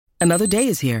Another day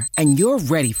is here, and you're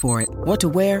ready for it. What to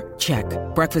wear? Check.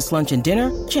 Breakfast, lunch, and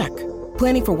dinner? Check.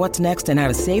 Planning for what's next and how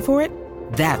to save for it?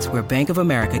 That's where Bank of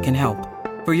America can help.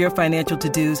 For your financial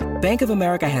to-dos, Bank of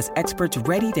America has experts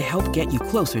ready to help get you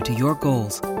closer to your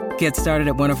goals. Get started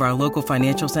at one of our local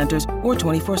financial centers or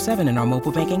 24/7 in our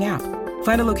mobile banking app.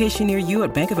 Find a location near you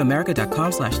at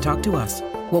bankofamerica.com/talktous.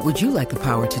 What would you like the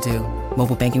power to do?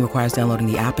 Mobile banking requires downloading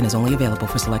the app and is only available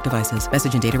for select devices.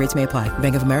 Message and data rates may apply.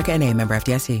 Bank of America N.A., member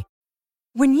FDIC.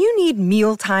 When you need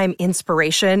mealtime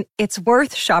inspiration, it's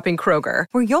worth shopping Kroger,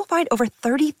 where you'll find over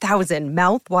 30,000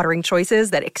 mouth-watering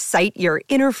choices that excite your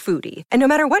inner foodie. And no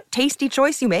matter what tasty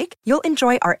choice you make, you'll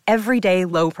enjoy our everyday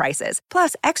low prices,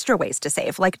 plus extra ways to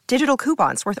save, like digital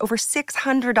coupons worth over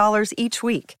 $600 each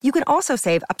week. You can also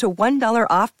save up to $1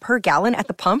 off per gallon at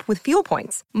the pump with fuel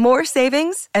points. More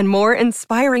savings and more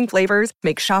inspiring flavors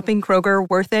make shopping Kroger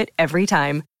worth it every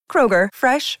time. Kroger,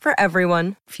 fresh for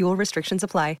everyone. Fuel restrictions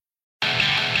apply.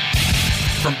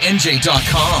 From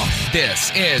NJ.com,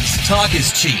 this is Talk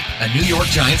is Cheap, a New York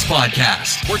Giants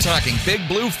podcast. We're talking Big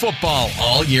Blue football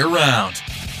all year round.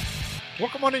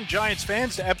 Welcome on in, Giants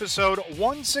fans, to episode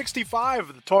 165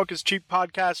 of the Talk is Cheap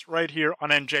podcast right here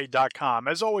on NJ.com.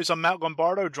 As always, I'm Matt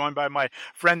Lombardo, joined by my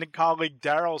friend and colleague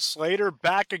Daryl Slater.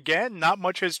 Back again. Not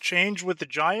much has changed with the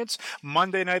Giants.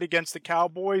 Monday night against the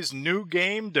Cowboys. New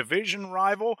game, division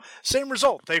rival. Same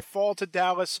result. They fall to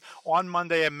Dallas on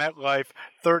Monday at MetLife,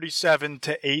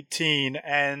 37-18.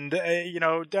 And,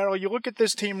 Daryl, you look at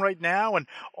this team right now and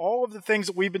all of the things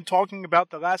that we've been talking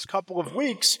about the last couple of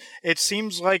weeks, it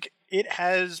seems like it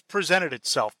has presented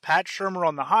itself. Pat Shurmur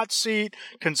on the hot seat,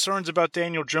 concerns about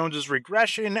Daniel Jones'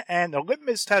 regression, and a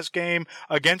litmus test game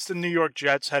against the New York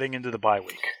Jets heading into the bye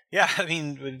week. Yeah, I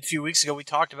mean, a few weeks ago we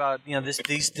talked about this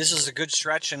is a good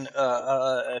stretch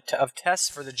of tests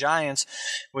for the Giants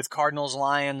with Cardinals,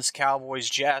 Lions, Cowboys,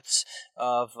 Jets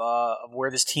of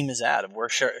where this team is at, of where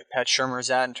Pat Shurmur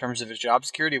is at in terms of his job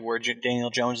security, where Daniel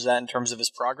Jones is at in terms of his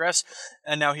progress,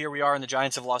 and now here we are, and the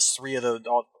Giants have lost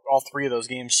all three of those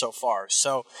games so far.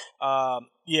 So,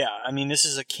 this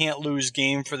is a can't-lose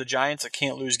game for the Giants, a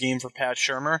can't-lose game for Pat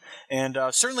Shurmur. And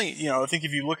certainly, I think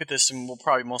if you look at this, and we'll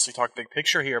probably mostly talk big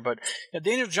picture here, but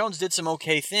Daniel Jones did some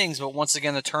okay things, but once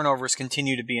again, the turnovers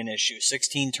continue to be an issue.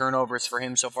 16 turnovers for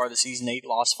him so far this season, 8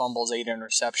 lost fumbles, 8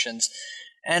 interceptions.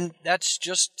 And that's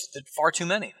just far too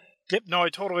many. Yep, no, I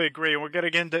totally agree. And we're going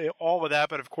to get into all of that,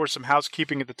 but of course, some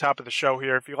housekeeping at the top of the show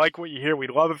here. If you like what you hear,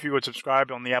 we'd love if you would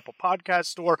subscribe on the Apple Podcast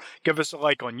Store. Give us a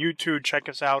like on YouTube. Check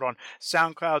us out on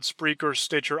SoundCloud, Spreaker,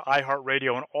 Stitcher,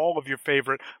 iHeartRadio, and all of your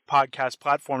favorite podcast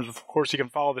platforms. Of course, you can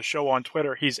follow the show on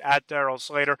Twitter. He's at Daryl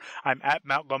Slater. I'm at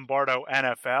Matt Lombardo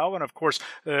NFL. And of course,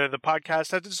 the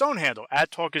podcast has its own handle,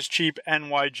 at Talk is Cheap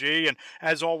NYG. And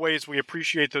as always, we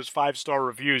appreciate those 5-star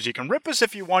reviews. You can rip us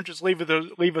if you want. Just leave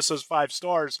us those 5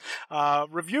 stars.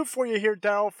 Review for you here,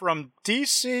 Daryl, from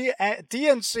DNC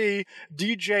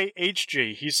DJ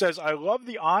HG. He says, I love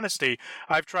the honesty.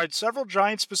 I've tried several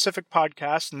Giant-specific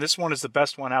podcasts, and this one is the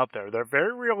best one out there. They're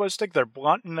very realistic, they're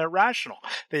blunt, and they're rational.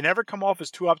 They never come off as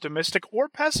too optimistic or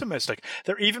pessimistic.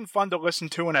 They're even fun to listen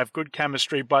to and have good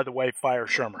chemistry. By the way, fire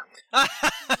Shurmur.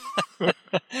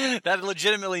 That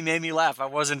legitimately made me laugh. I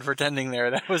wasn't pretending there.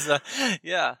 That was,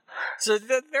 yeah. So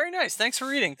very nice. Thanks for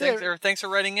reading. Thanks for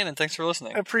writing in, and thanks for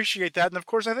listening. I appreciate that. And of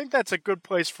course, I think that's a good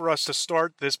place for us to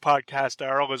start this podcast,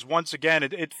 Daryl, is once again,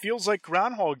 it feels like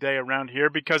Groundhog Day around here,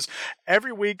 because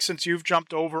every week since you've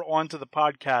jumped over onto the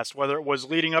podcast, whether it was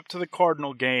leading up to the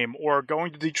Cardinal game or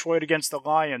going to Detroit against the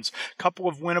Lions, a couple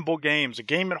of winnable games, a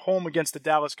game at home against the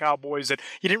Dallas Cowboys that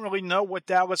you didn't really know what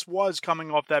Dallas was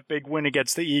coming off that big win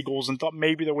against the Eagles and thought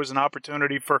maybe there was an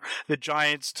opportunity for the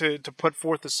Giants to put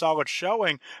forth a solid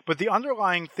showing. But the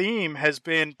underlying theme has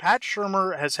been Pat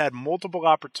Shurmur has had multiple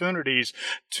opportunities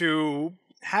to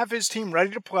have his team ready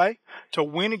to play, to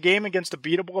win a game against a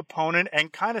beatable opponent,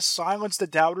 and kind of silence the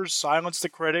doubters, silence the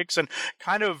critics, and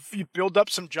kind of build up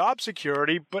some job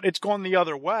security, but it's gone the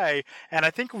other way. And I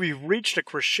think we've reached a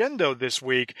crescendo this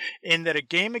week in that a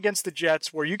game against the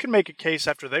Jets where you can make a case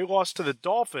after they lost to the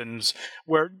Dolphins,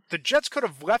 where the Jets could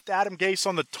have left Adam Gase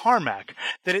on the tarmac,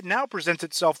 that it now presents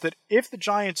itself that if the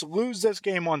Giants lose this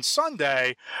game on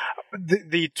Sunday,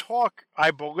 the talk, I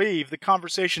believe, the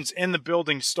conversations in the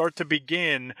building start to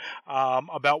begin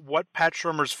about what Pat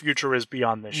Shurmur's future is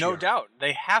beyond this year. No doubt.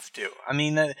 They have to. I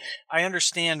mean, I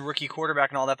understand rookie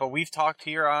quarterback and all that, but we've talked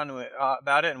here on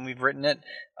about it, and we've written it.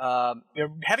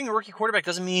 Having a rookie quarterback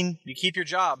doesn't mean you keep your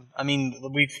job. I mean,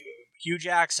 Hugh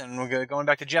Jackson, we're going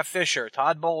back to Jeff Fisher,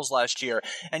 Todd Bowles last year.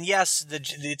 And yes,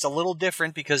 it's a little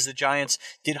different because the Giants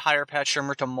did hire Pat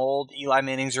Shurmur to mold Eli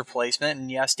Manning's replacement. And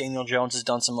yes, Daniel Jones has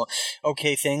done some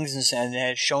okay things and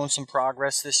has shown some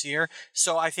progress this year.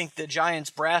 So I think the Giants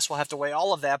brass will have to weigh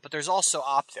all of that, but there's also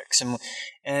optics.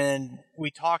 And we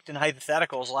talked in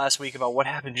hypotheticals last week about what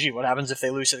happens if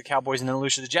they lose to the Cowboys and then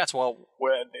lose to the Jets? Well,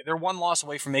 they're one loss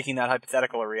away from making that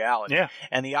hypothetical a reality. Yeah.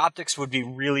 And the optics would be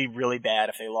really, really bad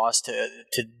if they lost to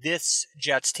this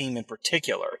Jets team in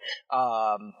particular.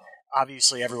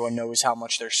 Obviously, everyone knows how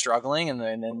much they're struggling, and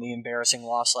then the embarrassing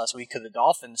loss last week to the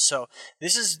Dolphins. So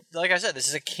this is, like I said, this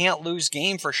is a can't-lose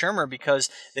game for Shurmur because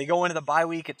they go into the bye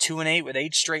week at 2-8 with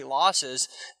 8 straight losses.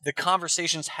 The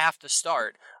conversations have to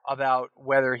start about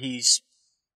whether he's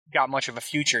got much of a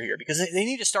future here because they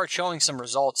need to start showing some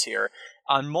results here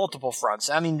on multiple fronts.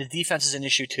 I mean, the defense is an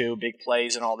issue too, big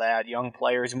plays and all that, young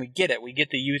players, and we get it. We get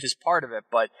the youth as part of it,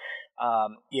 but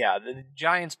the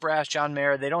Giants brass, John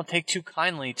Mara, they don't take too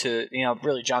kindly to,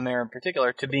 really John Mara in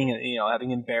particular, to being,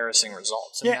 having embarrassing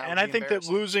results. And I think that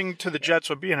losing to the Jets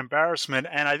would be an embarrassment,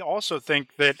 and I also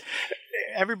think that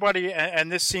everybody,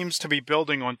 and this seems to be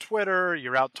building on Twitter,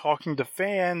 you're out talking to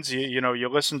fans, you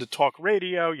listen to talk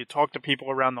radio, you talk to people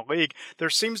around the league. There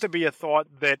seems to be a thought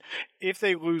that if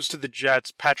they lose to the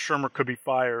Jets, Pat Shurmur could be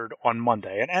fired on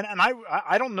Monday. And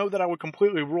I don't know that I would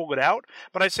completely rule it out,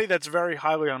 but I say that's very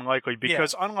highly unlikely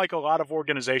because unlike a lot of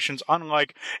organizations,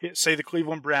 unlike, say, the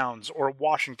Cleveland Browns or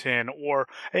Washington, or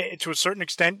to a certain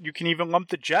extent, you can even lump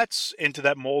the Jets into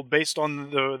that mold based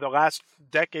on the last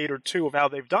decade or two of how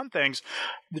they've done things.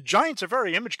 The Giants are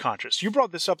very image conscious. You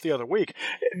brought this up the other week.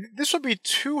 This would be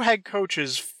 2 head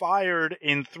coaches fired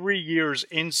in 3 years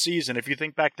in season. If you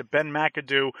think back to Ben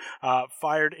McAdoo,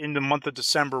 fired in the month of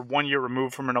December, 1 year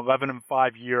removed from an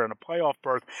 11-5 year and a playoff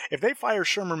berth. If they fire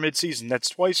Shurmur midseason, that's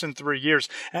twice in 3 years.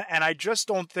 And I just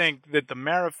don't think that the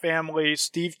Mara family,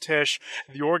 Steve Tisch,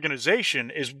 the organization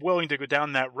is willing to go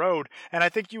down that road. And I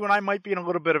think you and I might be in a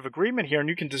little bit of agreement here, and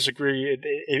you can disagree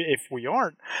if we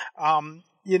aren't.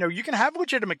 You can have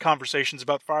legitimate conversations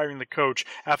about firing the coach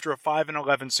after a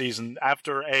 5-11 season,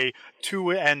 after a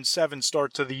 2-7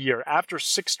 start to the year, after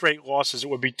 6 straight losses. It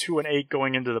would be 2-8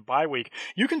 going into the bye week.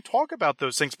 You can talk about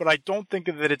those things, but I don't think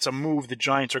that it's a move the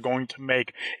Giants are going to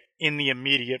make in the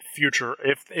immediate future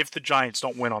if the Giants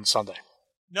don't win on Sunday.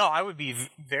 No, I would be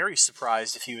very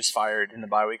surprised if he was fired in the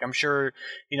bye week. I'm sure,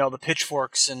 the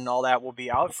pitchforks and all that will be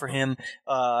out for him,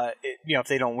 if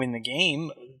they don't win the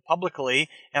game publicly.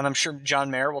 And I'm sure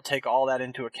John Mara will take all that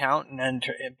into account. I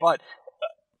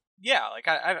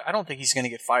don't think he's going to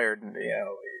get fired,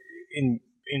 in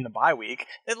the bye week.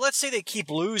 Let's say they keep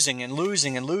losing and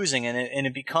losing and losing, and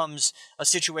it becomes a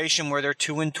situation where they're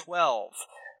 2-12.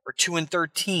 Or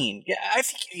 2-13. Yeah, I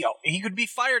think he could be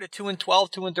fired at 2-12,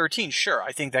 2-13. Sure,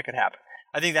 I think that could happen.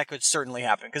 I think that could certainly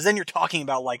happen because then you're talking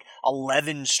about like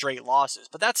 11 straight losses.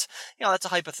 But that's a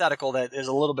hypothetical that is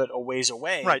a little bit a ways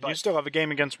away. Right. You still have a game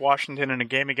against Washington and a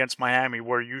game against Miami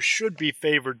where you should be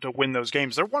favored to win those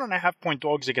games. They're 1.5-point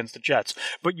dogs against the Jets,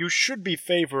 but you should be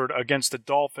favored against the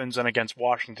Dolphins and against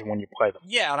Washington when you play them.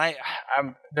 Yeah,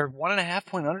 and they're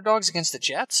 1.5-point underdogs against the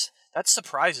Jets. That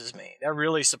surprises me. That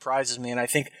really surprises me. And I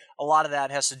think a lot of that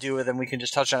has to do with, and we can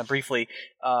just touch on it briefly,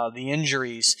 the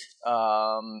injuries.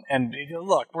 And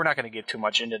look, we're not going to get too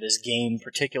much into this game in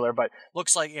particular, but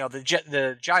looks like,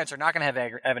 the Giants are not going to have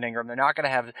Evan Ingram. They're not going to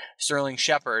have Sterling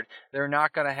Shepard. They're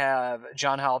not going to have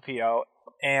John Jalapeno.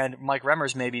 And Mike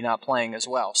Remmers maybe not playing as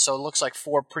well. So it looks like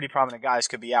 4 pretty prominent guys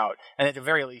could be out. And at the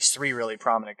very least, 3 really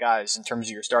prominent guys in terms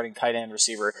of your starting tight end,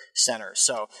 receiver, center.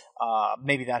 So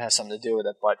maybe that has something to do with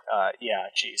it. But,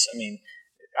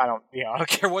 I don't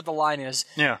care what the line is.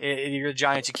 Yeah. You're the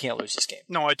Giants, you can't lose this game.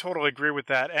 No, I totally agree with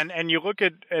that. And you look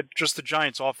at just the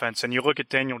Giants offense, and you look at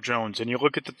Daniel Jones, and you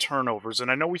look at the turnovers. And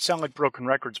I know we sound like broken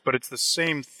records, but it's the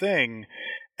same thing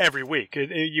every week.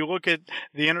 You look at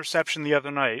the interception the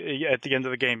other night at the end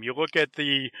of the game. You look at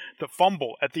the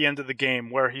fumble at the end of the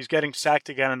game where he's getting sacked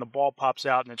again and the ball pops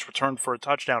out and it's returned for a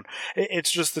touchdown.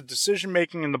 It's just the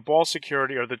decision-making and the ball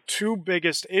security are the 2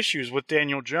 biggest issues with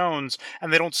Daniel Jones,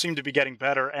 and they don't seem to be getting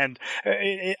better. And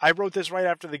I wrote this right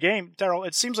after the game. Darryl,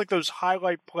 it seems like those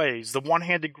highlight plays, the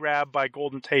one-handed grab by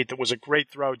Golden Tate that was a great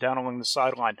throw down along the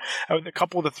sideline, a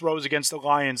couple of the throws against the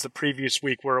Lions the previous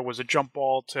week where it was a jump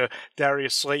ball to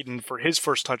Darius Slayton for his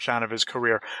first touchdown of his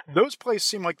career. Those plays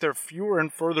seem like they're fewer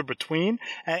and further between,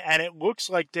 and it looks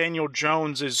like Daniel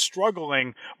Jones is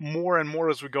struggling more and more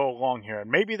as we go along here.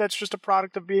 And maybe that's just a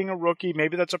product of being a rookie.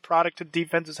 Maybe that's a product of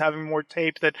defenses having more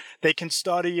tape that they can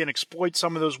study and exploit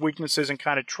some of those weaknesses and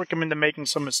kind of trick him into making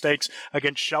some mistakes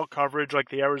against shell coverage like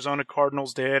the Arizona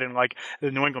Cardinals did and like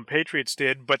the New England Patriots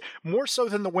did. But more so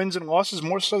than the wins and losses,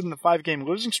 more so than the 5-game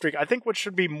losing streak, I think what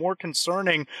should be more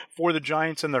concerning for the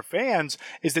Giants and their fans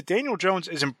is that Daniel Jones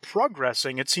isn't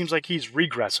progressing. It seems like he's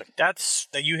regressing.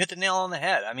 You hit the nail on the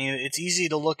head. I mean, it's easy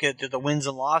to look at the wins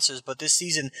and losses, but this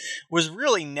season was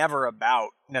really never about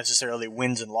necessarily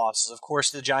wins and losses. Of course,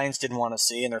 the Giants didn't want to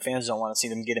see, and their fans don't want to see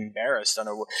them get embarrassed on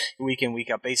a week-in,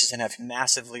 week-out basis and have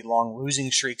massively long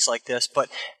losing streaks like this. But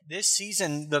this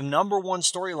season, the number one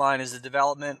storyline is the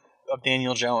development of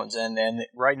Daniel Jones, and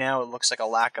right now it looks like a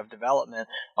lack of development,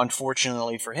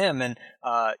 unfortunately for him. And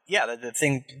the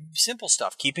thing, simple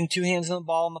stuff, keeping two hands on the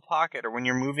ball in the pocket, or when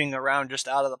you're moving around just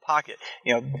out of the pocket,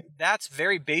 that's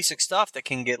very basic stuff that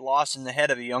can get lost in the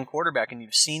head of a young quarterback, and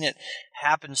you've seen it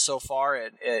happen so far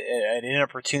at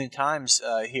inopportune times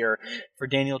here for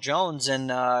Daniel Jones. And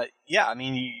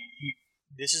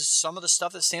this is some of the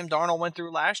stuff that Sam Darnold went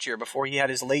through last year before he had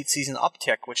his late season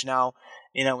uptick, which now,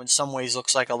 in some ways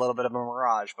looks like a little bit of a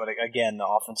mirage. But again, the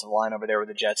offensive line over there with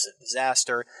the Jets is a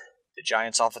disaster. The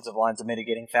Giants' offensive line's a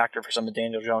mitigating factor for some of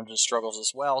Daniel Jones' struggles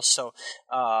as well. So,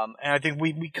 and I think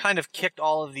we kind of kicked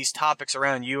all of these topics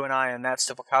around. You and I and Matt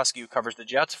Stipolkowski, who covers the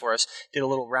Jets for us, did a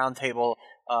little roundtable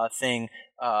thing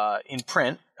in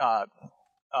print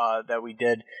that we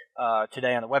did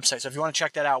today on the website. So if you want to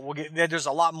check that out, there's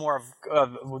a lot more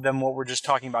than what we're just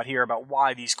talking about here about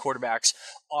why these quarterbacks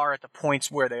are at the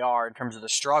points where they are in terms of the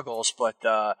struggles. But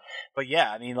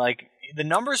yeah, I mean, like, the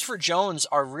numbers for Jones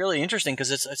are really interesting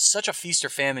because it's such a feast or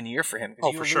famine year for him.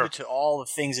 Oh, for sure. To all the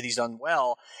things that he's done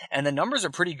well, and the numbers are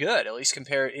pretty good, at least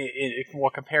compared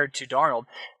to Darnold.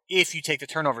 If you take the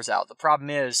turnovers out, the problem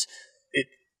is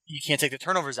you can't take the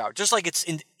turnovers out. Just like it's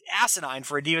asinine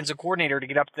for a defensive coordinator to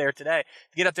get up there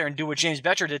and do what James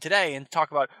Betcher did today and talk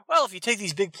about, well, if you take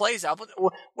these big plays out,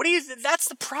 that's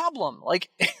the problem. Like,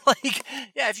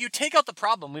 yeah, if you take out the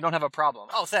problem, we don't have a problem.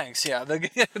 Oh, thanks. Yeah.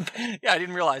 Yeah, I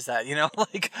didn't realize that,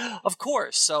 of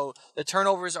course. So the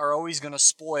turnovers are always going to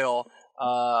spoil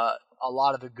a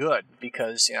lot of the good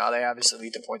because, they obviously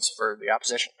lead to points for the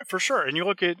opposition. For sure. And you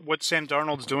look at what Sam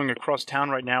Darnold's doing across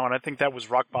town right now, and I think that was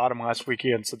rock bottom last week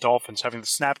against the Dolphins, having the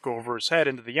snap go over his head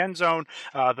into the end zone,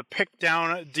 the pick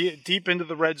down deep into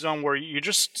the red zone where you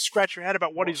just scratch your head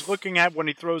about what he's looking at when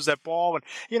he throws that ball. And,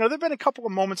 there have been a couple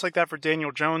of moments like that for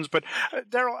Daniel Jones, but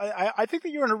Daryl, I think that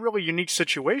you're in a really unique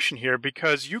situation here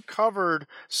because you covered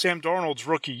Sam Darnold's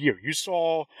rookie year. You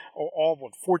saw all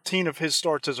 14 of his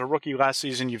starts as a rookie last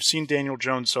season. You've seen Daniel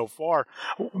Jones so far.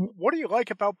 What do you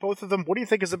like about both of them? What do you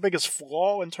think is the biggest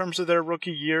flaw in terms of their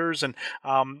rookie years? And,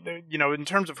 in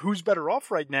terms of who's better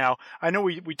off right now, I know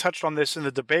we touched on this in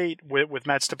the debate with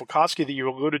Matt Stipolkowski that you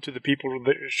alluded to the people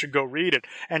that should go read at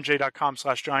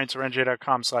nj.com/Giants or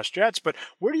nj.com/Jets. But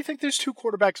where do you think these two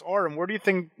quarterbacks are, and where do you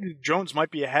think Jones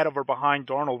might be ahead of or behind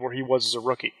Darnold where he was as a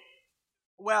rookie?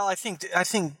 Well, I think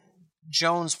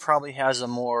Jones probably has a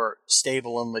more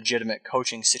stable and legitimate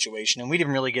coaching situation, and we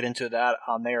didn't really get into that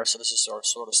on there, so this is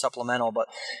sort of supplemental, but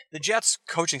the Jets'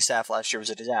 coaching staff last year was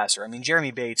a disaster. I mean,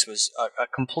 Jeremy Bates was a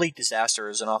complete disaster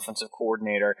as an offensive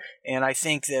coordinator, and I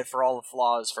think that for all the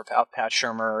flaws for Pat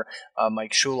Shurmur,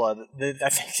 Mike Shula, I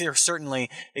think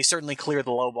they certainly cleared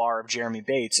the low bar of Jeremy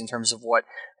Bates in terms of what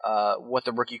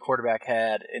the rookie quarterback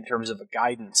had in terms of a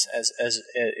guidance as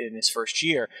in his first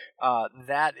year.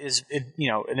 That is,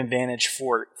 an advantage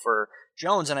for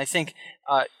Jones. And I think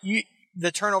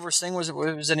the turnovers thing was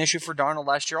an issue for Darnold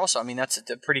last year also. I mean, that's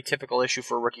a pretty typical issue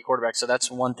for a rookie quarterback. So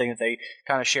that's one thing that they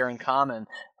kind of share in common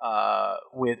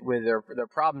with their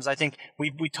problems. I think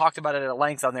we talked about it at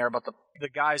length on there about the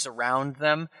guys around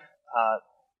them.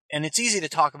 And it's easy to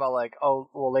talk about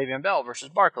Le'Veon Bell versus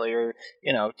Barkley, or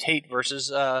Tate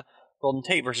versus Golden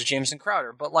Tate versus Jameson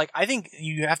Crowder. But I think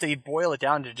you have to boil it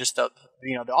down to just the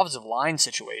offensive line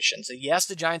situation. So yes,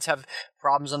 the Giants have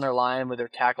problems on their line with their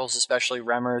tackles, especially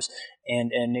Remmers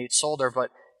and Nate Solder.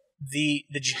 But the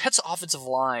Jets' offensive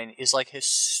line is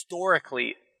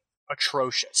historically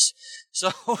atrocious.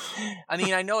 So, I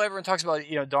mean, I know everyone talks about,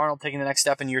 Darnold taking the next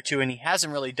step in year two, and he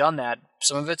hasn't really done that.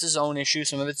 Some of it's his own issue,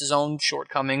 some of it's his own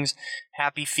shortcomings,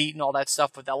 happy feet and all that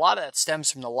stuff, but a lot of that stems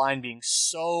from the line being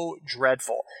so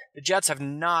dreadful. The Jets have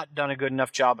not done a good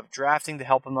enough job of drafting to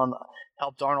help Darnold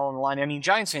on the line. I mean,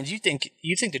 Giants fans, you think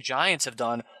the Giants have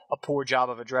done a poor job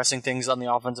of addressing things on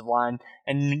the offensive line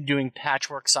and doing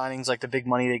patchwork signings like the big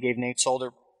money they gave Nate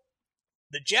Solder?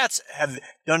 The Jets have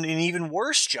done an even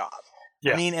worse job.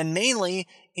 Yeah. I mean, and mainly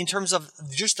in terms of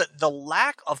just the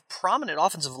lack of prominent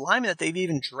offensive linemen that they've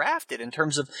even drafted. In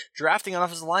terms of drafting an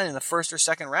offensive line in the first or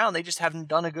second round, they just haven't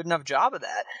done a good enough job of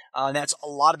that. And that's a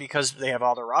lot because they have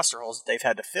all the roster holes that they've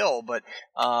had to fill. But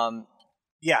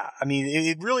yeah, I mean,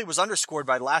 it really was underscored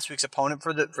by last week's opponent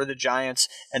for the Giants,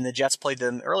 and the Jets played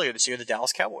them earlier this year, the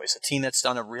Dallas Cowboys, a team that's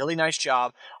done a really nice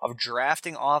job of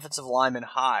drafting offensive linemen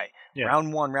high. Yeah.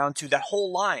 Round 1, round 2, that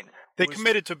whole line. They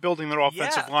committed to building their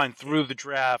offensive line through the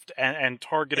draft and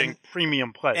targeting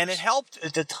premium players. And it helped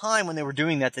at the time when they were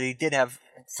doing that they did have,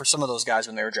 for some of those guys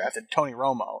when they were drafted, Tony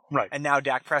Romo, and now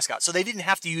Dak Prescott. So they didn't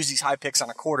have to use these high picks on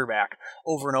a quarterback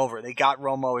over and over. They got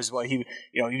Romo as well. He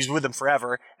was with them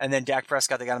forever, and then Dak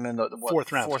Prescott, they got him in the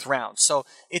fourth round. So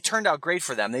it turned out great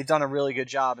for them. They've done a really good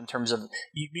job in terms of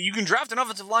you can draft an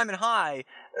offensive lineman high.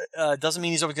 Doesn't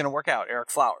mean he's always going to work out,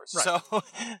 Eric Flowers. Right.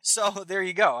 So there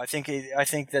you go. I think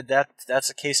that's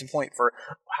a case in point for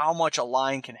how much a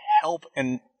line can help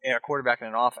a quarterback in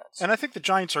an offense. And I think the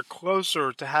Giants are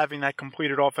closer to having that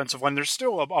completed offensive line. There's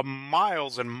still a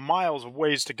miles and miles of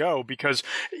ways to go, because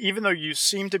even though you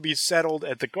seem to be settled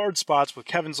at the guard spots with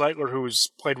Kevin Zeitler, who's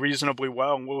played reasonably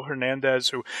well, and Will Hernandez,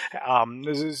 who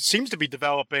seems to be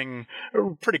developing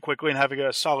pretty quickly and having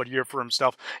a solid year for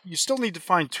himself, you still need to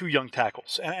find 2 young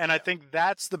tackles. And I think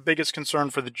that's the biggest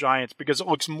concern for the Giants, because it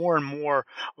looks more and more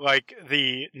like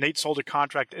the Nate Solder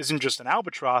contract isn't just an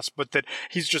albatross, but that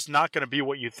he's just not going to be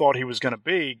what you thought he was going to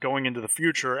be going into the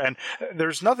future. And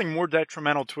there's nothing more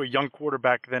detrimental to a young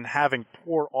quarterback than having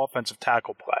poor offensive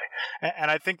tackle play. And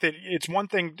I think that it's one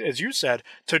thing, as you said,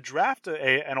 to draft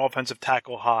an offensive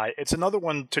tackle high. It's another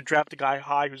one to draft a guy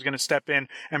high who's going to step in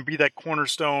and be that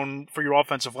cornerstone for your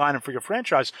offensive line and for your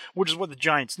franchise, which is what the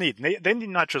Giants need. They need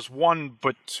not just 1,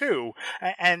 but 2.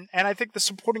 And I think the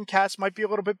supporting cast might be a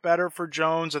little bit better for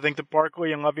Jones. I think that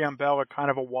Barkley and Le'Veon Bell are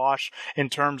kind of a wash in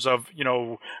terms of,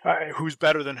 who's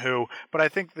better than who. But I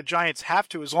think the Giants have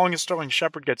to, as long as Sterling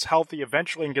Shepard gets healthy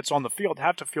eventually and gets on the field,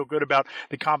 have to feel good about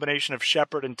the combination of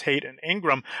Shepard and Tate and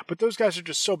Ingram. But those guys are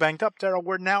just so banged up, Darryl.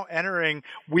 We're now entering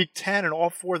week 10, and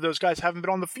all 4 of those guys haven't been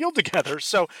on the field together.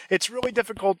 So it's really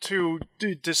difficult to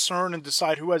discern and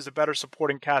decide who has the better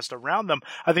supporting cast around them.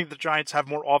 I think the Giants have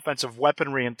more offensive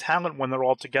weaponry and talent when they're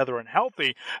all together and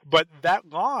healthy. But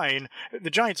that line, the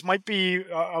Giants might be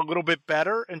a little bit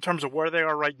better in terms of where they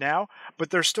are right now, but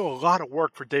there's still a lot of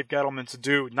work for Dave Gettleman to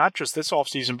do, not just this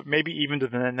offseason, but maybe even to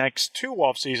the next 2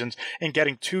 offseasons, in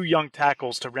getting 2 young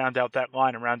tackles to round out that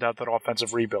line and round out that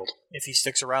offensive rebuild. If he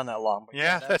sticks around that long.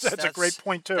 But that's a great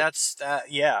point, too.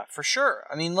 Yeah, for sure.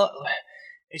 I mean, look,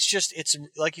 it's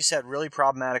like you said, really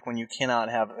problematic when you cannot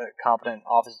have a competent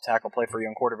offensive tackle play for a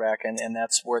young quarterback, and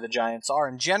that's where the Giants are.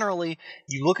 And generally,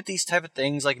 you look at these type of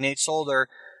things like Nate Solder,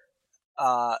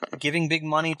 giving big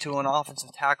money to an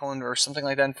offensive tackle or something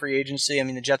like that in free agency. I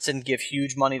mean, the Jets didn't give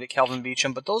huge money to Kelvin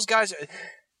Beachum, but those guys,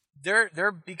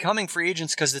 they're becoming free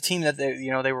agents because the team that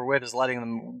they were with is letting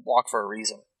them walk for a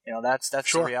reason. That's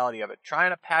sure. The reality of it.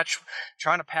 Trying to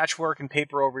patchwork and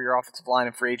paper over your offensive line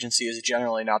in free agency is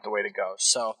generally not the way to go.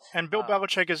 So, and Bill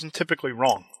Belichick isn't typically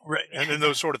wrong, right? And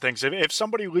those sort of things. If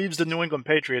somebody leaves the New England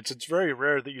Patriots, it's very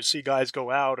rare that you see guys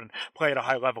go out and play at a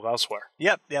high level elsewhere.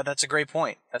 Yeah, that's a great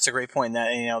point. That's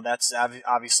that's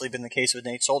obviously been the case with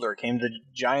Nate Solder. Came to the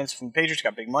Giants from the Patriots,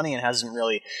 got big money, and hasn't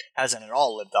at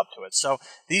all lived up to it. So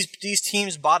these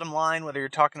teams, bottom line, whether you're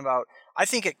talking about, I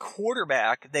think at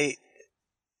quarterback,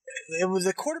 it was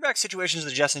the quarterback situations of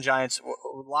the Jets and Giants,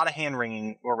 a lot of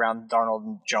hand-wringing around Darnold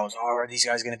and Jones. Oh, are these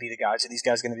guys going to be the guys? Are these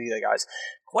guys going to be the guys?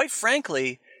 Quite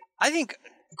frankly, I think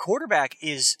quarterback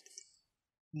is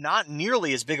not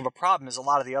nearly as big of a problem as a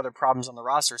lot of the other problems on the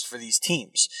rosters for these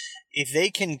teams. If they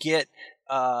can get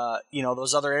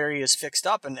those other areas fixed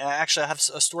up, and actually I have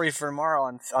a story for tomorrow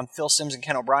on Phil Simms and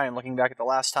Ken O'Brien, looking back at the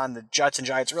last time the Jets and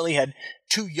Giants really had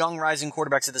 2 young rising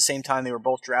quarterbacks at the same time. They were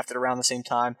both drafted around the same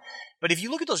time. But if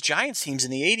you look at those Giants teams in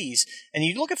the 80s, and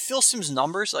you look at Phil Simms'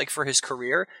 numbers, like for his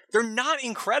career, they're not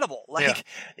incredible.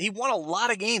 He won a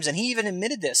lot of games, and he even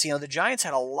admitted this. The Giants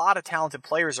had a lot of talented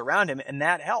players around him, and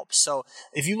that helps. So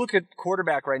if you look at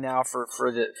quarterback right now for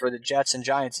the Jets and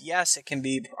Giants, yes, it can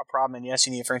be a problem, and yes,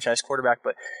 you need a franchise quarterback,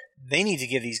 but they need to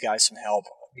give these guys some help,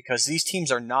 because these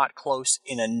teams are not close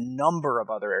in a number of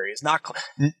other areas. Not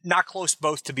close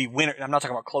both to be winners. I'm not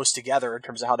talking about close together in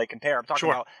terms of how they compare. I'm talking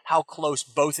about how close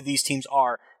both of these teams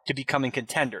are to becoming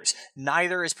contenders.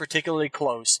 Neither is particularly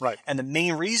close. Right. And the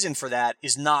main reason for that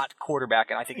is not quarterback.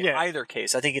 And I think in either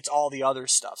case, I think it's all the other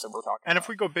stuff that we're talking about. And if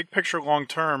we go big picture long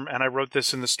term, and I wrote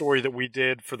this in the story that we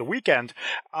did for the weekend,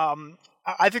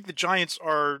 I think the Giants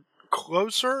are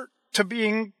closer to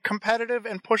being competitive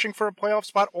and pushing for a playoff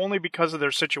spot only because of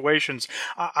their situations.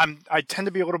 I tend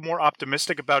to be a little more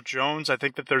optimistic about Jones. I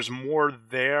think that there's more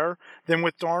there than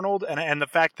with Darnold, and the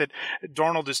fact that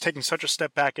Darnold is taking such a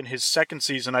step back in his second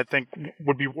season, I think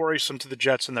would be worrisome to the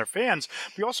Jets and their fans.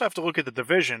 We also have to look at the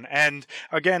division, and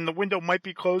again, the window might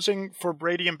be closing for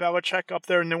Brady and Belichick up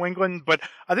there in New England, but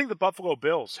I think the Buffalo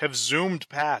Bills have zoomed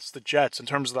past the Jets in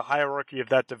terms of the hierarchy of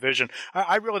that division.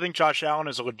 I really think Josh Allen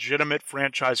is a legitimate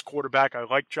franchise quarterback. I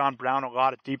like John Brown a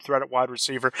lot at deep threat at wide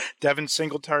receiver. Devin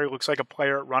Singletary looks like a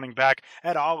player at running back.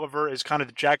 Ed Oliver is kind of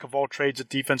the jack of all trades at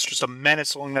defense, just a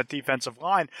menace along that defensive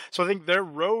line. So I think their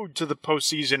road to the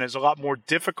postseason is a lot more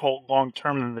difficult long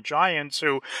term than the Giants,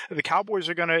 who the Cowboys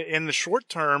are going to, in the short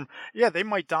term, yeah, they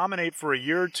might dominate for a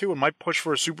year or two and might push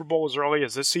for a Super Bowl as early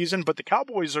as this season, but the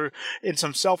Cowboys are in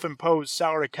some self-imposed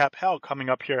salary cap hell coming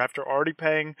up here after already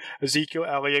paying Ezekiel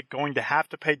Elliott, going to have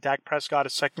to pay Dak Prescott a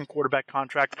second quarterback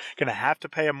contract, going to have to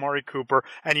pay Amari Cooper,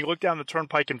 and you look down the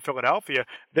turnpike in Philadelphia,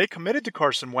 they committed to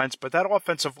Carson Wentz, but that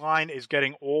offensive line is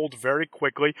getting old very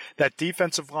quickly. That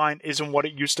defensive line isn't what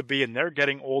it used to be, and they're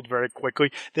getting old very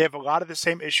quickly. They have a lot of the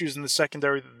same issues in the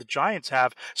secondary that the Giants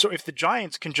have, so if the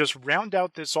Giants can just round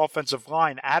out this offensive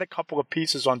line, add a couple of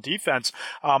pieces on defense,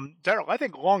 Daryl, I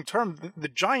think long term, the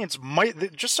Giants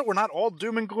might, just so we're not all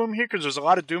doom and gloom here, because there's a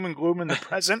lot of doom and gloom in the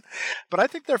present, but I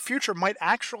think their future might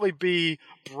actually be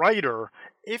brighter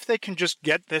if they can just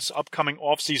get this upcoming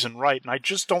offseason right. And I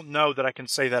just don't know that I can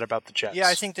say that about the Jets. Yeah,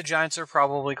 I think the Giants are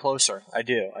probably closer. I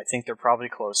do. I think they're probably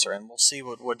closer. And we'll see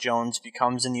what Jones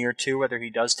becomes in year two, whether he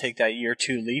does take that year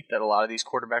two leap that a lot of these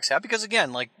quarterbacks have. Because,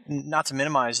 again, like, not to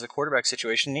minimize the quarterback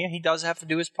situation, he does have to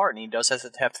do his part, and he does have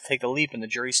to take the leap, and the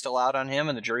jury's still out on him,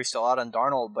 and the jury's still out on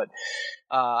Darnold. But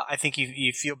I think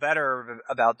you feel better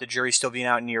about the jury still being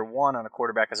out in year one on a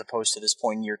quarterback as opposed to this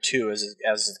point in year two, as is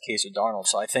the case with Darnold.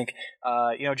 So I think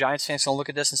Giants fans can look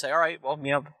at this and say, all right, well,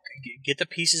 get the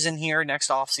pieces in here next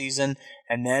offseason,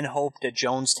 and then hope that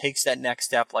Jones takes that next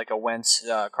step like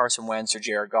a Carson Wentz or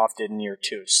Jared Goff did in year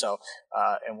two. So,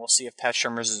 and we'll see if Pat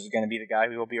Shurmur is going to be the guy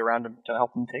who will be around to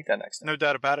help him take that next step. No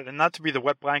doubt about it. And not to be the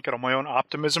wet blanket on my own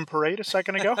optimism parade a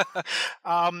second ago,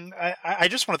 I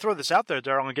just want to throw this out there,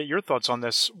 Darryl, and get your thoughts on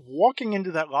this. Walking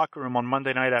into that locker room on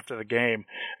Monday night after the game,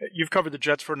 you've covered the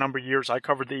Jets for a number of years. I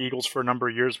covered the Eagles for a number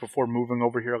of years before moving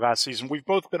over here last season. We've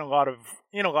both been in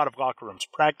a lot of locker rooms,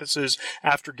 practices,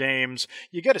 after games.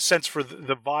 You get a sense for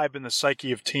the vibe and the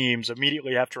psyche of teams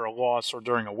immediately after a loss or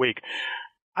during a week.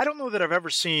 I don't know that I've ever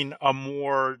seen a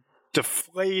more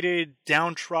deflated,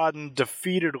 downtrodden,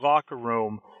 defeated locker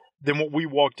room than what we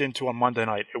walked into on Monday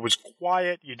night. It was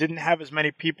quiet. You didn't have as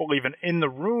many people even in the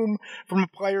room from a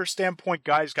player standpoint.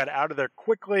 Guys got out of there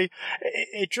quickly.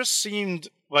 It just seemed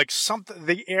like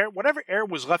whatever air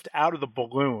was left out of the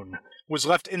balloon was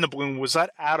left in the balloon, was let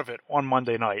out of it on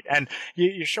Monday night. And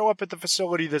you show up at the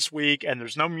facility this week, and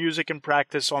there's no music in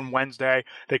practice on Wednesday.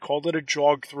 They called it a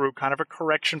jog through, kind of a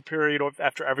correction period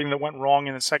after everything that went wrong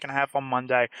in the second half on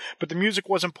Monday. But the music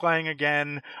wasn't playing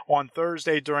again on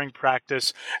Thursday during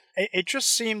practice. It just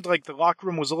seemed like the locker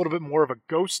room was a little bit more of a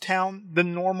ghost town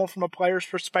than normal from a player's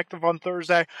perspective on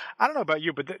Thursday. I don't know about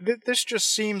you, but this just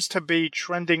seems to be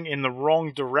trending in the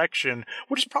wrong direction,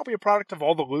 which is probably a product of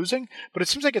all the losing, but it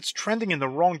seems like it's trending in the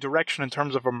wrong direction in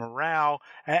terms of a morale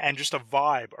and just a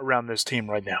vibe around this team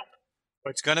right now.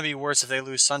 It's going to be worse if they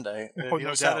lose Sunday. Oh,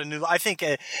 no doubt. I think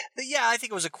it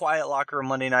was a quiet locker room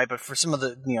Monday night, but for some of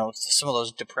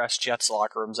those depressed Jets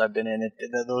locker rooms I've been in,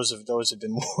 those have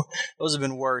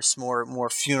been worse, more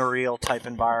funereal type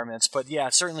environments. But yeah,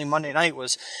 certainly Monday night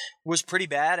was pretty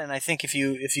bad. And I think if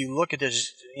you look at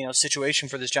this situation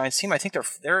for this Giants team, I think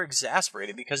they're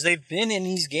exasperated because they've been in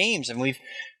these games, and I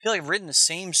feel like I've written the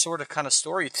same sort of kind of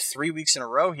story 3 weeks in a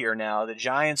row here now. The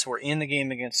Giants were in the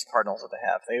game against the Cardinals at the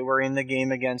half. They were in the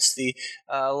game against the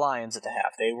Lions at the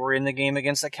half. They were in the game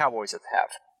against the Cowboys at the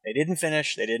half. They didn't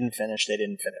finish.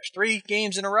 3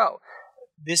 games in a row.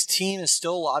 This team is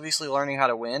still obviously learning how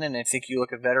to win, and I think you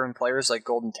look at veteran players like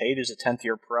Golden Tate, who's a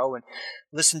 10th-year pro, and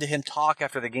listen to him talk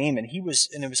after the game, and it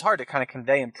was hard to kind of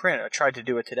convey in print. I tried to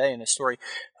do it today in a story.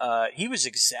 He was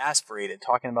exasperated,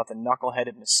 talking about the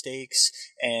knuckleheaded mistakes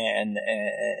and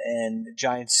the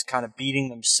Giants kind of beating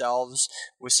themselves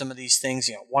with some of these things.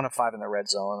 1 of 5 in the red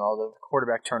zone, all the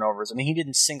quarterback turnovers. I mean, he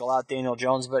didn't single out Daniel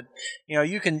Jones, but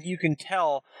you can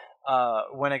tell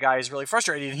when a guy is really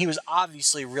frustrated, and he was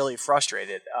obviously really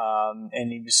frustrated,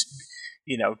 and he was,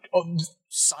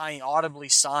 audibly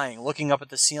sighing, looking up at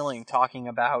the ceiling, talking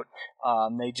about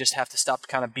they just have to stop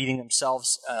kind of beating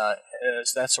themselves,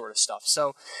 that sort of stuff.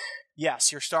 So,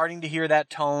 yes, you're starting to hear that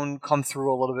tone come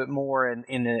through a little bit more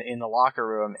in the locker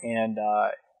room, and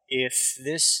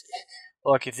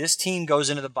if this team goes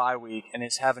into the bye week and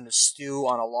is having to stew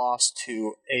on a loss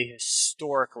to a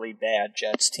historically bad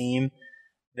Jets team,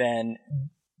 then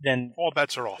all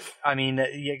bets are off. I mean,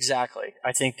 exactly.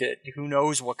 I think that who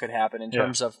knows what could happen in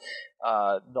terms of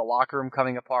the locker room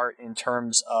coming apart, in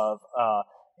terms of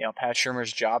Pat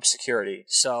Shurmur's job security.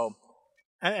 So.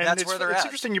 And that's where they're it's at.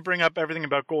 Interesting you bring up everything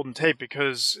about Golden Tate,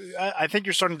 because I think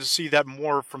you're starting to see that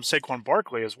more from Saquon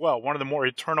Barkley as well. One of the more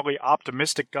eternally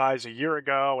optimistic guys a year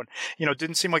ago, and it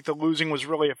didn't seem like the losing was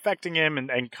really affecting him,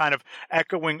 and kind of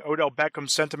echoing Odell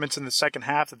Beckham's sentiments in the second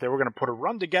half that they were going to put a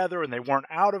run together and they weren't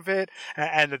out of it,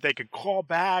 and that they could claw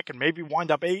back and maybe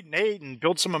wind up 8-8 and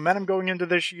build some momentum going into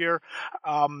this year.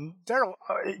 Daryl,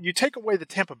 you take away the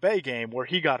Tampa Bay game where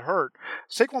he got hurt.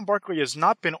 Saquon Barkley has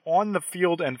not been on the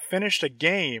field and finished a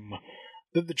game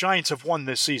that the Giants have won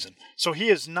this season. So he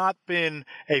has not been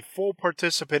a full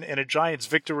participant in a Giants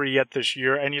victory yet this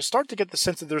year, and you start to get the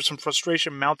sense that there's some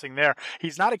frustration mounting there.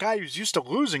 He's not a guy who's used to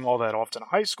losing all that often.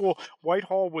 High school,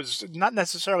 Whitehall was not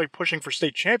necessarily pushing for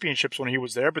state championships when he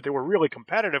was there, but they were really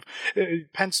competitive.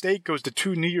 Penn State goes to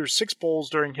 2 New Year's Six Bowls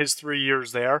during his 3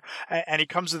 years there, and he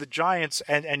comes to the Giants,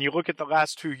 and you look at the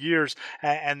last 2 years,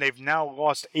 and they've now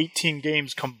lost 18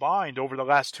 games combined over the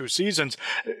last 2 seasons.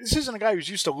 This isn't a guy who's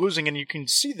used to losing, and you can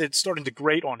see that it's starting to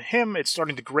grate on him. It's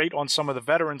starting to grate on some of the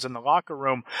veterans in the locker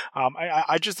room.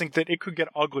 I just think that it could get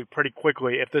ugly pretty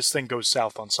quickly if this thing goes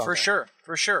south on Sunday.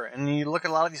 For sure. And you look at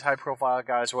a lot of these high-profile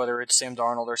guys, whether it's Sam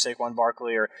Darnold or Saquon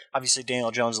Barkley, or obviously Daniel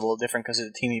Jones is a little different because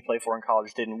the team he played for in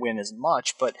college didn't win as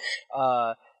much. But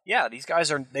these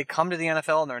guys they come to the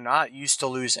NFL and they're not used to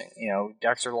losing.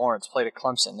 Dexter Lawrence played at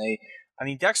Clemson.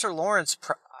 Dexter Lawrence.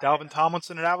 Dalvin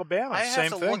Tomlinson at Alabama. I have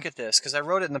to look at this because I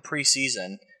wrote it in the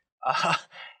preseason.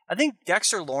 I think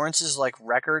Dexter Lawrence's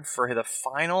record for the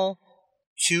final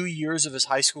 2 years of his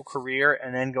high school career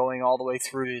and then going all the way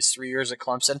through to his 3 years at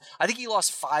Clemson, I think he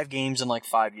lost 5 games in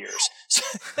 5 years. So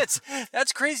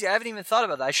that's crazy. I haven't even thought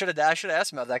about that. I should have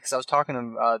asked him about that because I was talking to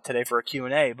him today for a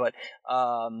Q&A. But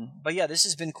yeah, this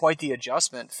has been quite the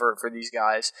adjustment for these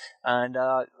guys. And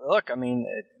look, I mean,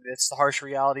 it's the harsh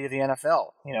reality of the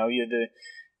NFL.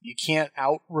 You can't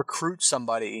out-recruit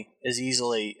somebody as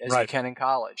easily as you can in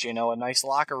college. A nice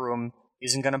locker room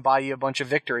isn't going to buy you a bunch of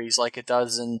victories like it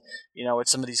does in, at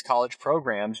some of these college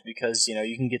programs, because,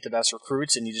 you can get the best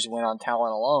recruits and you just win on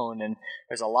talent alone. And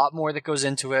there's a lot more that goes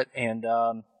into it. And,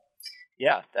 I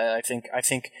think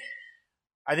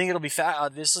it'll be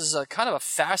this is a kind of a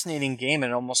fascinating game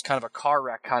and almost kind of a car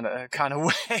wreck kind of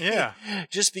way. Yeah.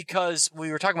 Just because we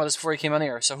were talking about this before you came on the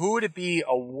air. So who would it be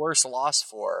a worse loss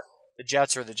for? The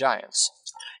Jets or the Giants?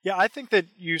 Yeah, I think that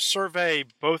you survey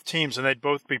both teams and they'd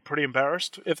both be pretty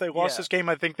embarrassed if they lost this game.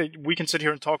 I think that we can sit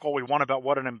here and talk all we want about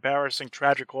what an embarrassing,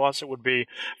 tragic loss it would be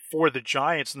for the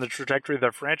Giants and the trajectory of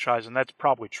their franchise, and that's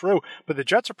probably true. But the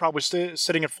Jets are probably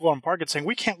sitting at Florham Park and saying,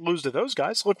 we can't lose to those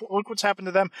guys. Look what's happened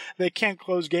to them. They can't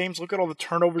close games. Look at all the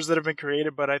turnovers that have been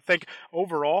created. But I think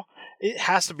overall, it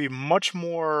has to be much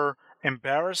more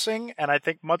embarrassing and I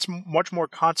think much more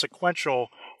consequential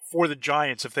for the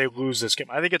Giants if they lose this game.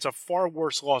 I think it's a far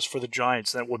worse loss for the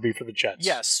Giants than it would be for the Jets.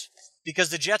 Yes, because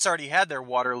the Jets already had their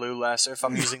Waterloo less, if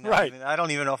I'm using that. Right. I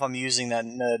don't even know if I'm using that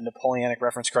Napoleonic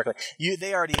reference correctly.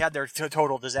 They already had their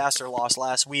total disaster loss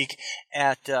last week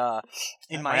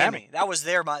in Miami. That was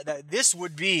this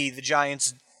would be the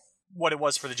Giants what it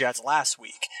was for the Jets last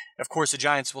week. Of course, the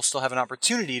Giants will still have an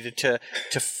opportunity to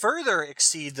further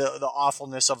exceed the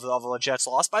awfulness of the Jets'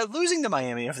 loss by losing to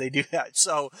Miami if they do that.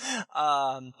 So,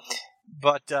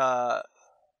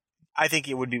 I think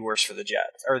it would be worse for the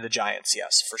Jets or the Giants,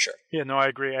 yes, for sure. Yeah, no, I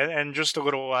agree. And just a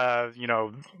little,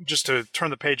 just to turn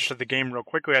the page to the game real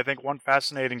quickly, I think one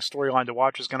fascinating storyline to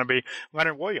watch is going to be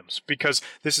Leonard Williams, because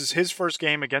this is his first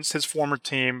game against his former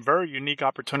team. Very unique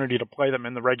opportunity to play them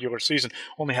in the regular season.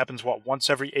 Only happens, once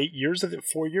every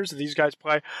 4 years that these guys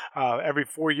play. Every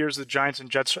 4 years the Giants and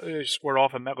Jets square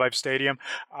off at MetLife Stadium.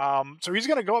 So he's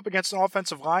going to go up against an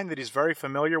offensive line that he's very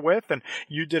familiar with, and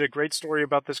you did a great story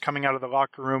about this coming out of the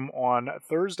locker room on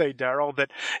Thursday, Daryl,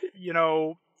 that,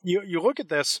 you look at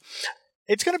this,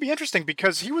 it's going to be interesting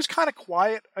because he was kind of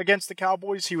quiet against the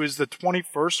Cowboys. He was the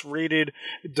 21st rated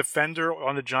defender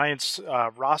on the Giants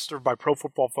roster by Pro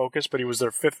Football Focus, but he was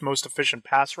their 5th most efficient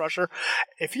pass rusher.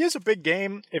 If he has a big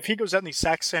game, if he goes out and he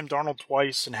sacks Sam Darnold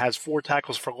twice and has 4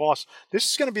 tackles for loss, this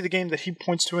is going to be the game that he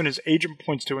points to and his agent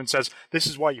points to and says, this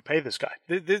is why you pay this guy.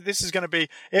 This is going to be,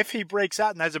 if he breaks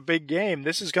out and has a big game,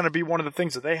 this is going to be one of the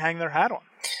things that they hang their hat on.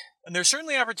 And there's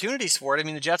certainly opportunities for it. I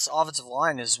mean, the Jets' offensive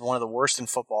line is one of the worst in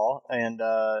football, and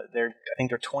I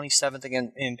think they're 27th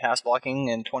again in pass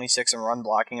blocking and 26th in run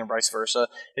blocking, and vice versa.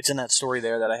 It's in that story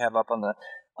there that I have up on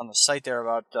on the site there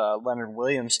about Leonard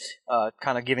Williams,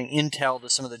 kind of giving intel to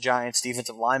some of the Giants'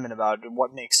 defensive linemen about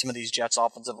what makes some of these Jets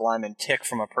offensive linemen tick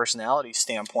from a personality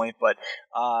standpoint. But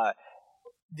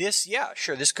this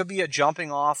could be a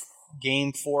jumping off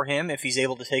game for him if he's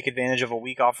able to take advantage of a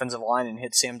weak offensive line and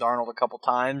hit Sam Darnold a couple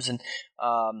times. And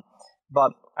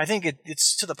but I think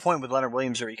it's to the point with Leonard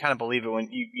Williams where you kind of believe it when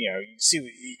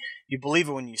you believe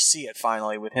it when you see it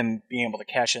finally, with him being able to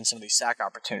cash in some of these sack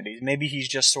opportunities. Maybe he's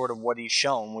just sort of what he's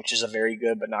shown, which is a very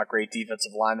good but not great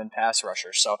defensive lineman pass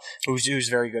rusher. So who's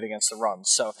very good against the run.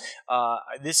 So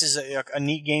this is a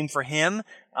neat game for him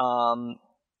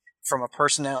from a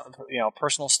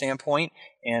personal standpoint,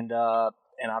 and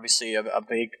obviously a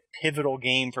big pivotal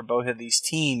game for both of these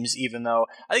teams, even though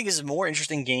I think this is a more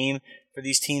interesting game for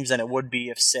these teams than it would be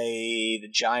if, say, the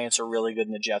Giants are really good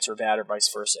and the Jets are bad, or vice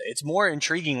versa. It's more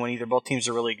intriguing when either both teams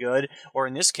are really good, or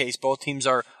in this case, both teams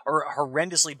are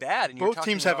horrendously bad. And both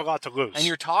teams have a lot to lose. And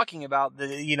you're talking about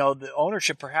the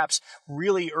ownership perhaps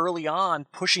really early on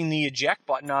pushing the eject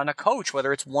button on a coach,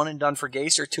 whether it's one and done for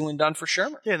Gase or two and done for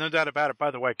Shurmur. Yeah, no doubt about it. By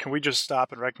the way, can we just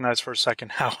stop and recognize for a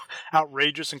second how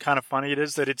outrageous and kind of funny it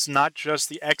is that it's not just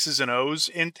the X's and O's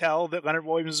intel that Leonard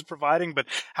Williams is providing, but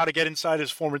how to get inside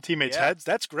his former teammates' heads?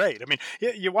 That's great. I mean,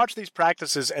 you watch these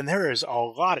practices, and there is a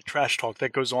lot of trash talk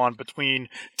that goes on between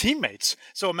teammates.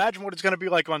 So imagine what it's going to be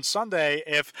like on Sunday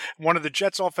if one of the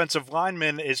Jets' offensive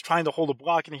linemen is trying to hold a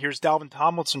block and he hears Dalvin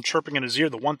Tomlinson chirping in his ear,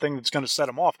 the one thing that's going to set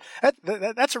him off.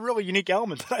 That's a really unique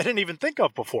element that I didn't even think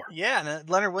of before. Yeah, and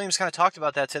Leonard Williams kind of talked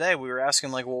about that today. We were asking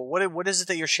him, like, well, what is it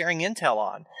that you're sharing intel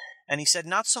on? And he said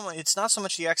it's not so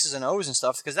much the X's and O's and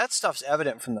stuff, because that stuff's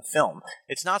evident from the film.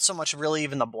 It's not so much really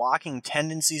even the blocking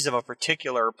tendencies of a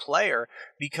particular player,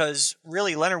 because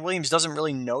really Leonard Williams doesn't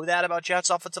really know that about Jets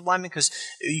offensive linemen, because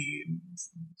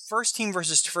first team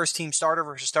versus first team, starter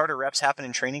versus starter reps happen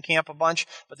in training camp a bunch,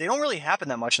 but they don't really happen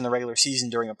that much in the regular season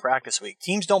during a practice week.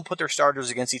 Teams don't put their starters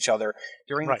against each other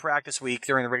during the practice week,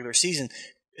 during the regular season,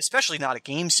 especially not at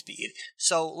game speed.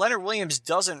 So Leonard Williams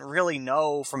doesn't really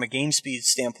know from a game speed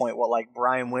standpoint what like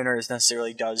Brian Winters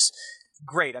necessarly does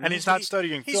great. I mean, and he's not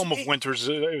studying film of Winters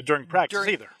during practice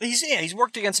either. He's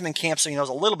worked against him in camp, so he knows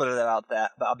a little bit about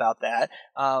that.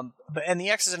 And the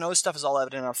X's and O's stuff is all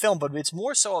evident on film, but it's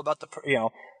more so about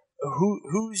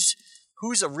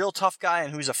who's a real tough guy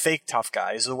and who's a fake tough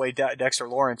guy, is the way Dexter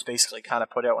Lawrence basically kind of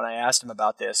put it when I asked him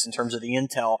about this, in terms of the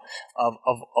intel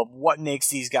of what makes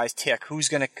these guys tick, who's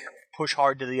going to push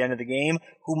hard to the end of the game,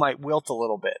 who might wilt a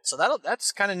little bit. So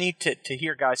that's kind of neat to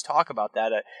hear guys talk about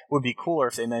that. It would be cooler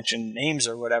if they mentioned names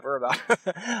or whatever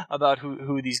about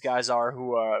who these guys are,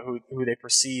 who they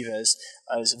perceive as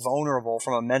vulnerable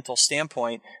from a mental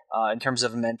standpoint, in terms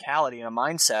of a mentality and a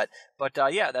mindset. But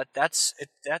that's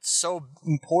so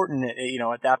important,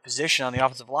 at that position on the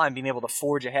offensive line, being able to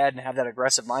forge ahead and have that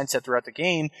aggressive mindset throughout the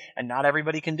game, and not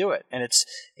everybody can do it. And it's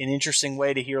an interesting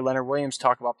way to hear Leonard Williams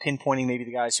talk about pinpointing maybe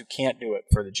the guys who can't do it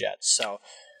for the Jets. So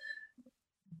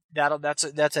that's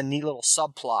a neat little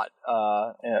subplot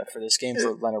for this game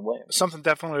for Leonard Williams. Something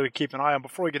definitely to keep an eye on.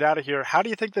 Before we get out of here, how do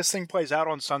you think this thing plays out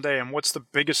on Sunday, and what's the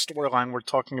biggest storyline we're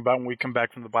talking about when we come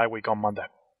back from the bye week on Monday?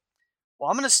 Well,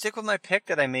 I'm going to stick with my pick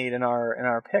that I made in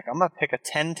our pick. I'm going to pick a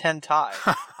 10-10 tie.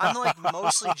 I'm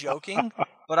mostly joking,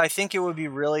 but I think it would be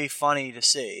really funny to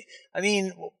see. I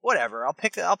mean, whatever. I'll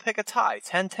pick a tie,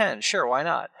 10-10. Sure, why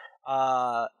not?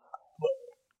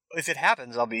 If it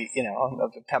happens, I'll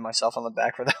pat myself on the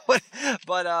back for that one.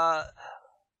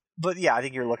 But yeah, I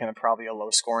think you're looking at probably a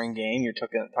low-scoring game. You're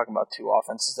talking about two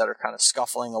offenses that are kind of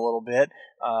scuffling a little bit.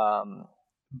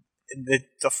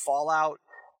 The fallout.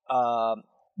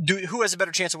 Who has a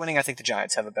better chance of winning? I think the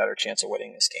Giants have a better chance of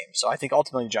winning this game. So I think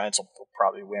ultimately the Giants will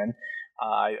probably win.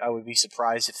 I would be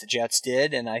surprised if the Jets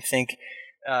did. And I think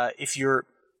if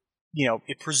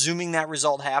presuming that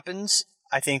result happens,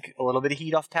 I think a little bit of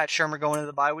heat off Pat Shurmur going into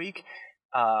the bye week.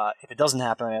 If it doesn't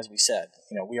happen, as we said,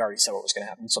 we already said what was going to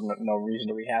happen, so no reason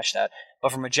to rehash that.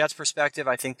 But from a Jets perspective,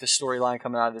 I think the storyline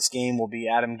coming out of this game will be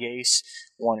Adam Gase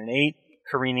 1-8,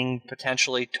 careening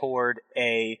potentially toward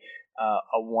a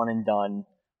one and done.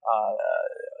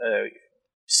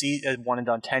 One and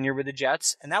done tenure with the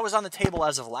Jets, and that was on the table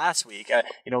as of last week.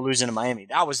 Losing to Miami,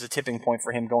 that was the tipping point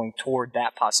for him going toward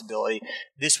that possibility.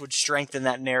 This would strengthen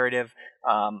that narrative.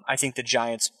 I think the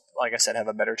Giants, like I said, have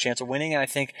a better chance of winning, and I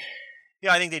think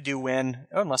they do win,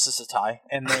 unless it's a tie.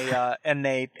 And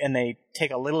they they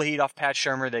take a little heat off Pat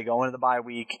Shurmur. They go into the bye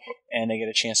week and they get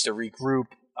a chance to regroup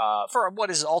for what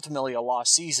is ultimately a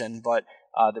lost season, but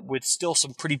with still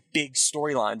some pretty big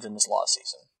storylines in this lost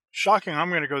season. Shocking, I'm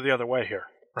going to go the other way here.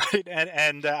 right?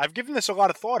 And I've given this a lot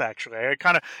of thought, actually. I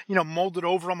kind of, mulled it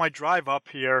over on my drive up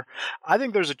here. I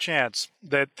think there's a chance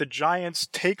that the Giants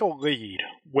take a lead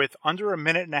with under a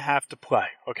minute and a half to play,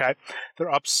 okay?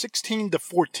 They're up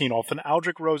 16-14 off an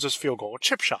Aldrich Rose's field goal, a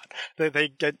chip shot. They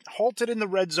get halted in the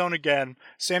red zone again.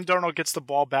 Sam Darnold gets the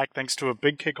ball back thanks to a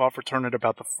big kickoff return at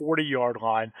about the 40-yard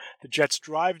line. The Jets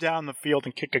drive down the field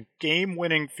and kick a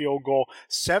game-winning field goal,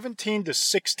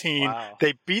 17-16. Wow.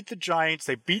 They beat the Giants.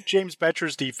 They beat James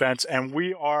Betcher's defense, and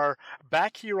we are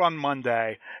back here on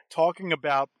Monday talking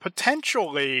about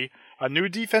potentially a new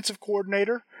defensive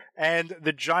coordinator and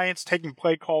the Giants taking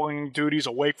play calling duties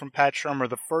away from Pat Shurmur,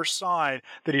 the first sign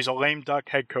that he's a lame duck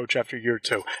head coach after year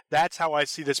 2. That's how I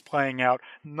see this playing out.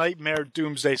 Nightmare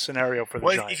doomsday scenario for the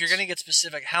Giants. If you're going to get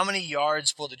specific, how many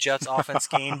yards will the Jets offense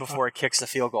gain before it kicks the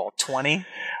field goal? 20?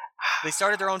 They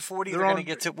started their own 40. They're going to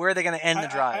get to where are they going to end the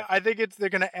drive? I think they're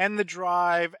going to end the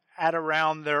drive at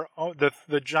around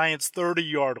the Giants'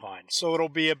 30-yard line. So it'll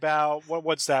be about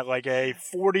what's that, like a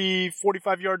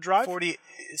 45-yard drive? 40.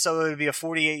 So it would be a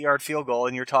 48-yard field goal,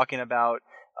 and you're talking about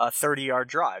a 30-yard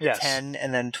drive. Yes. 10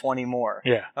 and then 20 more.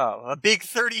 Yeah. Oh, a big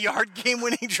 30-yard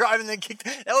game-winning drive and then kick.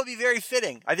 That would be very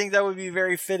fitting. I think that would be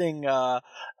very fitting for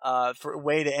a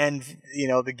way to end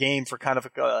the game for kind of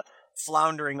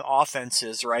floundering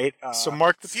offenses, right? So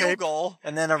mark the field tape. goal,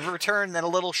 and then a return, then a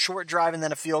little short drive, and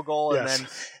then a field goal,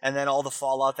 Yes. and then all the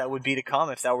fallout that would be to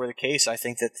come if that were the case. I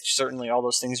think that certainly all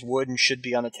those things would and should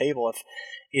be on the table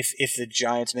if the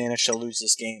Giants manage to lose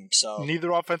this game. So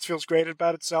neither offense feels great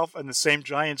about itself, and the same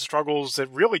Giants struggles that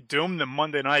really doomed them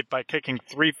Monday night by kicking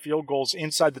 3 field goals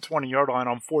inside the 20-yard line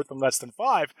on 4th and less than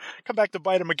 5, come back to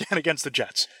bite them again against the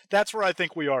Jets. That's where I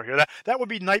think we are here. That would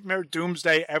be nightmare,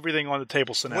 doomsday, everything on the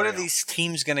table scenario. what are these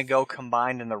teams going to go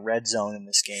combined in the red zone in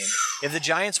this game? If the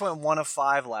Giants went 1 of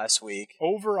 5 last week,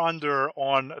 over under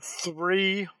on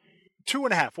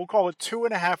 2.5. We'll call it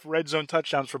 2.5 red zone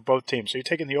touchdowns for both teams. So you're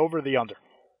taking the over or the under?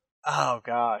 oh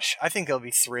gosh, I think it'll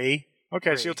be 3.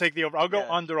 Okay, so you'll take the over. I'll go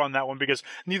under on that one because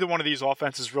neither one of these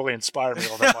offenses really inspire me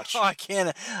all that much. I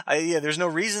can't. There's no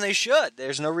reason they should.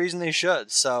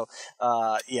 So,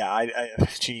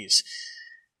 geez.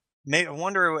 I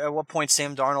wonder at what point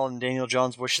Sam Darnold and Daniel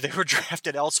Jones wish they were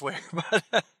drafted elsewhere.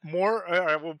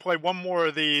 We'll play one more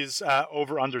of these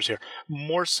over-unders here.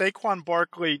 More Saquon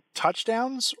Barkley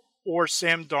touchdowns or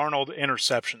Sam Darnold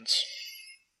interceptions?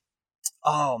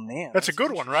 Oh, man. That's a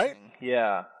good one, right?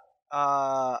 Yeah.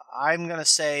 I'm going to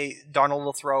say Darnold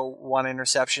will throw 1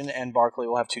 interception and Barkley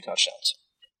will have 2 touchdowns.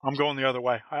 I'm going the other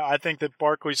way. I think that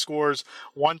Barkley scores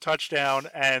 1 touchdown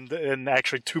and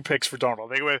actually 2 picks for Darnold.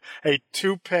 They go a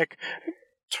 2-pick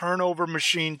turnover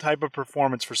machine type of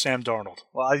performance for Sam Darnold.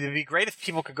 Well, it'd be great if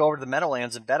people could go over to the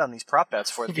Meadowlands and bet on these prop bets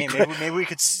for the game. Maybe we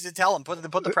could tell them, put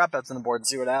the prop bets on the board and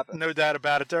see what happens. No doubt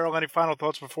about it. Daryl, any final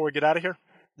thoughts before we get out of here?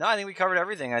 No, I think we covered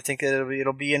everything. I think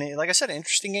it'll be like I said, an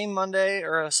interesting game Monday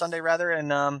or Sunday rather,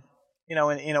 and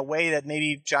in a way that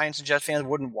maybe Giants and Jets fans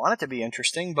wouldn't want it to be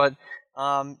interesting, but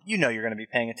you're going to be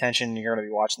paying attention. You're going to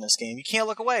be watching this game. You can't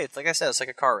look away. It's like I said, it's like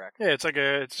a car wreck. Yeah,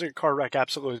 it's a car wreck.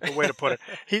 Absolutely, the way to put it.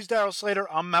 He's Daryl Slater.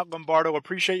 I'm Matt Lombardo.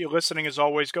 Appreciate you listening as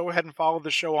always. Go ahead and follow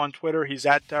the show on Twitter. He's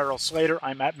at Daryl Slater.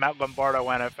 I'm at Matt Lombardo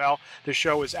NFL. The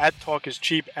show is at Talk Is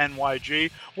Cheap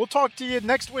NYG. We'll talk to you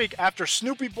next week after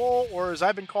Snoopy Bowl, or as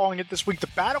I've been calling it this week, the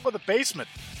Battle of the Basement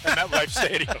at MetLife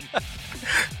Stadium.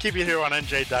 Keep it here on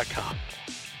NJ.com.